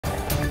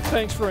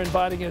Thanks for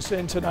inviting us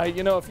in tonight.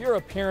 You know, if you're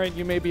a parent,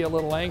 you may be a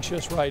little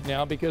anxious right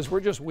now because we're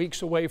just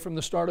weeks away from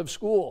the start of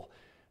school.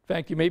 In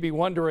fact, you may be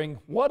wondering,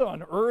 what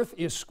on earth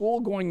is school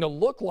going to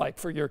look like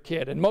for your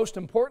kid? And most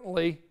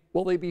importantly,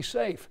 will they be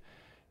safe?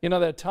 You know,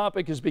 that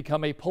topic has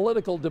become a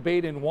political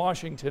debate in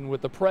Washington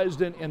with the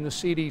president and the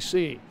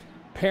CDC.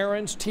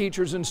 Parents,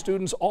 teachers, and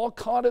students all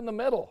caught in the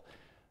middle.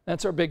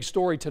 That's our big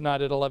story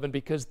tonight at 11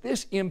 because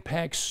this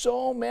impacts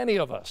so many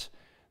of us.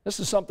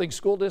 This is something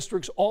school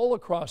districts all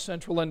across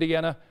central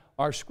Indiana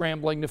are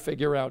scrambling to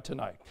figure out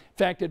tonight. In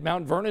fact, at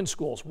Mount Vernon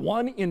schools,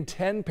 1 in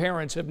 10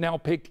 parents have now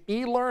picked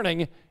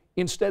e-learning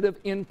instead of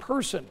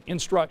in-person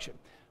instruction.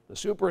 The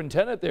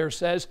superintendent there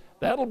says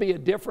that'll be a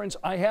difference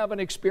I haven't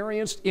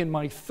experienced in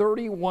my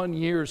 31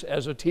 years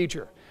as a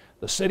teacher.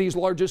 The city's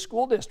largest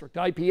school district,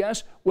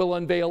 IPS, will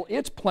unveil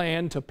its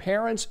plan to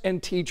parents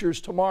and teachers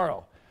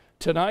tomorrow.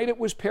 Tonight it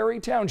was Perry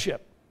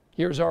Township.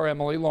 Here's our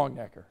Emily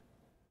Longnecker.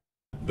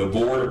 The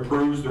board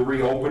approves the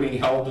reopening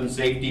health and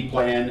safety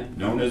plan,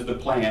 known as the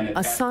plan.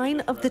 A sign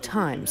of the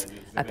times,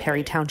 a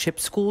Perry Township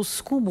Schools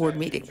school board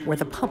meeting where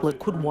the public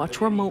could watch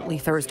remotely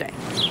Thursday.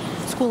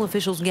 School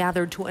officials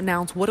gathered to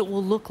announce what it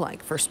will look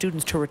like for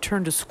students to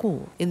return to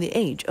school in the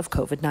age of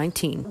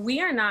COVID-19.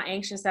 We are not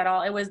anxious at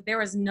all. There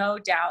was no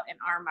doubt in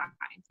our mind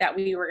that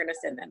we were going to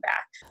send them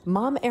back.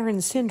 Mom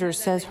Erin Cinders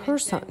says her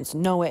sons,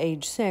 Noah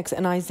age 6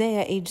 and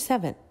Isaiah age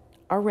 7,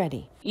 are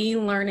ready.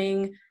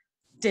 E-learning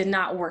did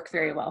not work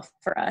very well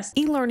for us.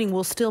 E-learning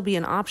will still be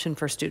an option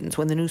for students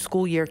when the new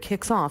school year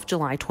kicks off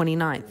July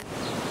 29th.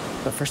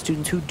 But for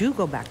students who do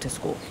go back to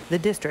school, the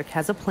district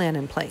has a plan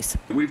in place.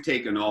 We've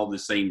taken all the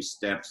same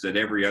steps that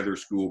every other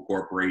school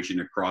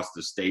corporation across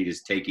the state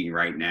is taking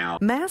right now.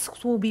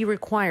 Masks will be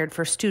required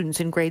for students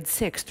in grades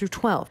 6 through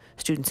 12.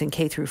 Students in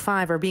K through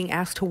 5 are being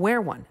asked to wear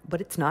one,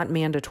 but it's not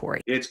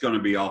mandatory. It's going to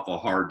be awful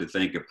hard to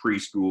think a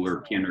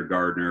preschooler,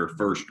 kindergartner,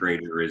 first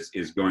grader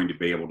is going to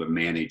be able to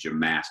manage a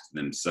mask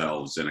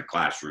themselves in a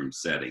classroom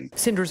setting.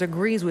 Cinders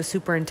agrees with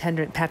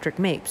Superintendent Patrick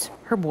Mapes.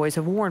 Her boys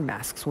have worn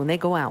masks when they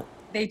go out.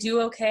 They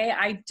do okay.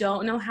 I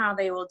don't know how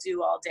they will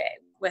do all day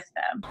with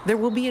them. There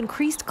will be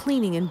increased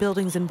cleaning in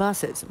buildings and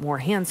buses, more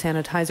hand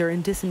sanitizer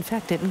and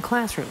disinfectant in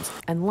classrooms,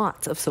 and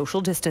lots of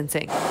social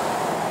distancing.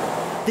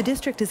 The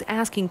district is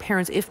asking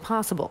parents, if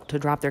possible, to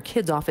drop their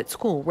kids off at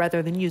school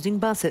rather than using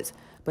buses.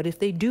 But if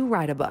they do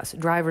ride a bus,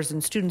 drivers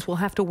and students will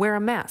have to wear a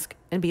mask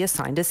and be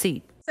assigned a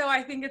seat. So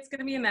I think it's going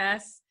to be a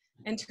mess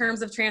in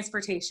terms of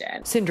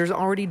transportation. Cinders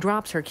already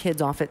drops her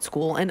kids off at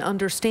school and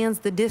understands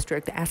the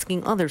district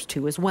asking others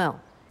to as well,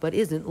 but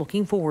isn't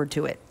looking forward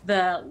to it.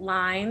 The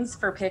lines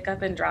for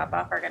pickup and drop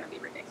off are going to be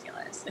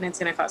ridiculous, and it's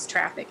going to cause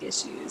traffic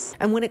issues.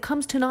 And when it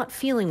comes to not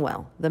feeling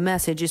well, the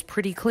message is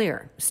pretty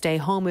clear. Stay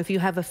home if you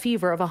have a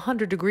fever of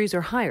 100 degrees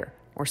or higher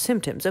or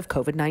symptoms of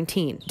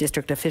COVID-19.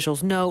 District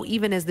officials know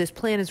even as this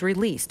plan is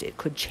released, it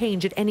could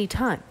change at any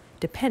time,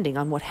 depending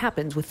on what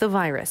happens with the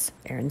virus.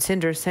 Erin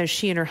Cinders says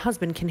she and her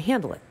husband can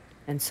handle it,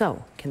 and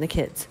so can the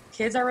kids.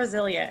 Kids are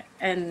resilient,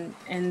 and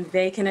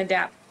they can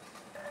adapt.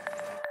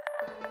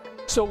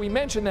 So we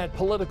mentioned that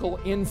political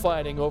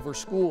infighting over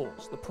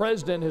schools. The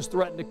president has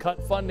threatened to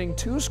cut funding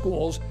to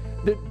schools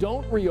that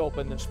don't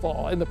reopen this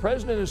fall. And the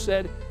president has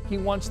said he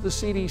wants the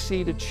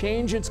CDC to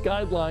change its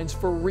guidelines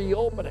for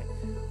reopening.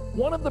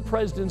 One of the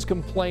president's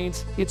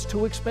complaints, it's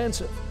too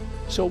expensive.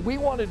 So we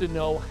wanted to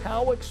know,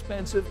 how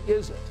expensive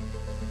is it?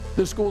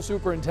 The School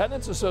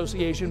Superintendents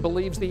Association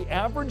believes the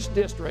average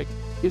district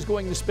is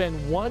going to spend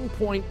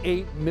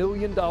 $1.8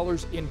 million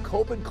in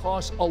COVID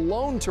costs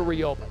alone to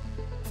reopen.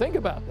 Think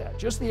about that.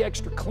 Just the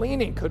extra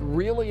cleaning could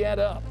really add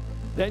up.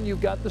 Then you've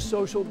got the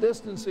social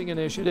distancing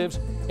initiatives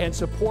and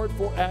support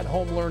for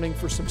at-home learning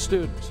for some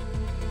students.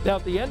 Now,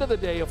 at the end of the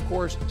day, of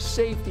course,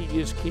 safety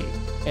is key,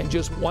 and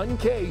just one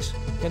case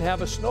can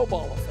have a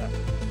snowball effect.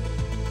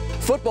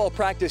 Football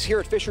practice here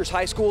at Fishers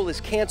High School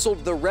is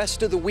canceled the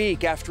rest of the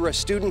week after a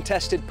student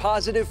tested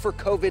positive for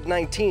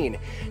COVID-19.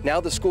 Now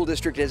the school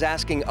district is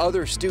asking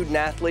other student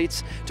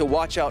athletes to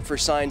watch out for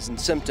signs and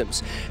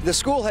symptoms. The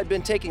school had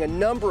been taking a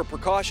number of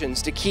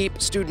precautions to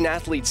keep student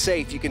athletes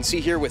safe. You can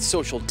see here with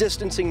social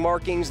distancing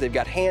markings, they've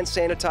got hand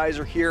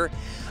sanitizer here.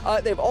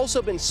 They've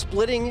also been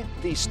splitting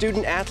the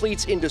student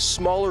athletes into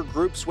smaller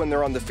groups when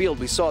they're on the field.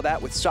 We saw that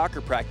with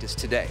soccer practice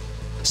today.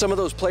 Some of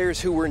those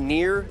players who were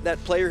near that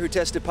player who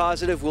tested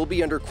positive will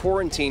be under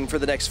quarantine for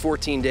the next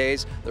 14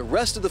 days. The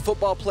rest of the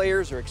football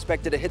players are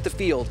expected to hit the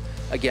field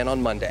again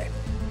on Monday.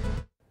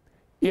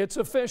 It's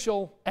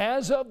official.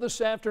 As of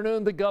this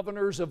afternoon, the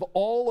governors of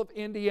all of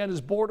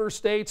Indiana's border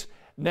states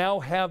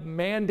now have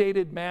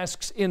mandated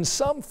masks in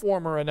some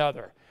form or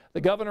another.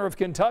 The governor of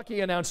Kentucky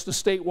announced a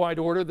statewide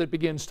order that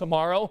begins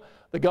tomorrow.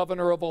 The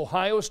governor of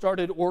Ohio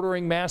started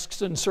ordering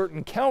masks in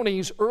certain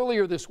counties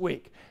earlier this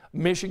week.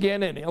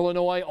 Michigan and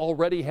Illinois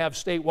already have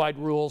statewide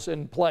rules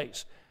in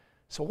place.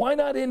 So why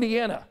not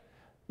Indiana?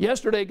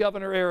 Yesterday,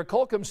 Governor Eric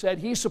Holcomb said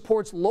he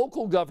supports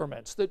local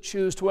governments that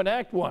choose to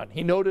enact one.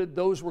 He noted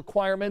those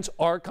requirements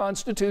are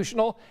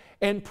constitutional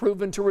and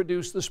proven to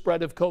reduce the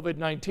spread of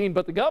COVID-19.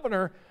 But the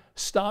governor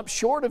stopped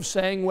short of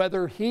saying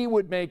whether he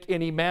would make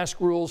any mask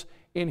rules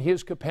in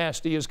his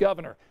capacity as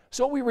governor.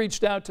 So we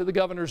reached out to the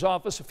governor's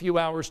office a few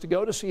hours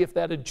ago to see if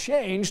that had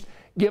changed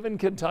given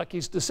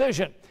Kentucky's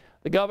decision.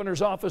 The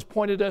governor's office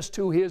pointed us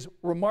to his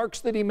remarks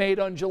that he made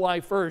on July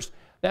 1st.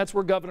 That's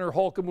where Governor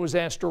Holcomb was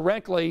asked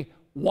directly,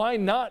 why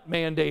not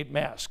mandate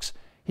masks?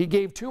 He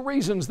gave two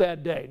reasons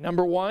that day.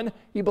 Number one,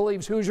 he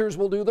believes Hoosiers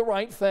will do the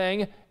right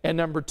thing. And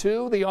number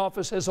two, the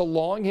office has a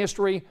long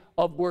history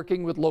of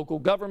working with local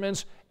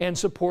governments and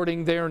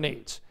supporting their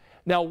needs.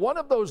 Now, one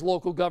of those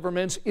local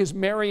governments is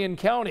Marion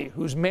County,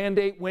 whose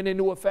mandate went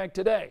into effect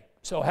today.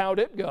 So how'd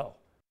it go?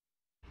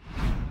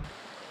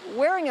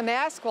 Wearing a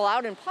mask while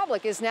out in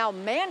public is now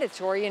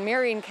mandatory in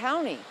Marion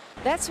County.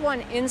 That's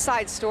when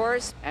inside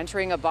stores,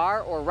 entering a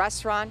bar or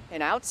restaurant,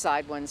 and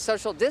outside when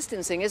social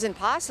distancing isn't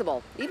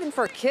possible, even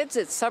for kids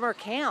at summer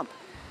camp.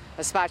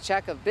 A spot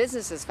check of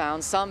businesses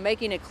found some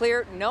making it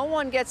clear no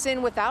one gets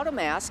in without a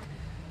mask.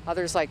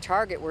 Others, like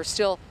Target, were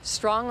still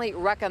strongly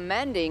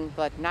recommending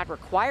but not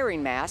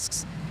requiring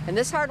masks. In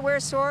this hardware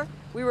store,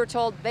 we were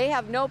told they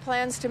have no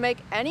plans to make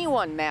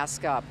anyone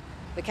mask up.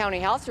 The county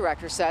health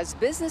director says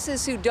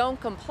businesses who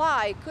don't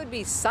comply could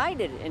be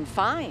cited and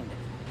fined.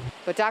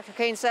 But Dr.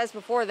 Kane says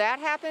before that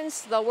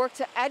happens, they'll work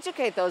to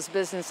educate those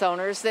business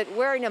owners that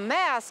wearing a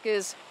mask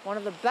is one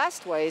of the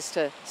best ways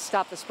to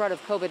stop the spread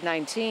of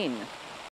COVID-19.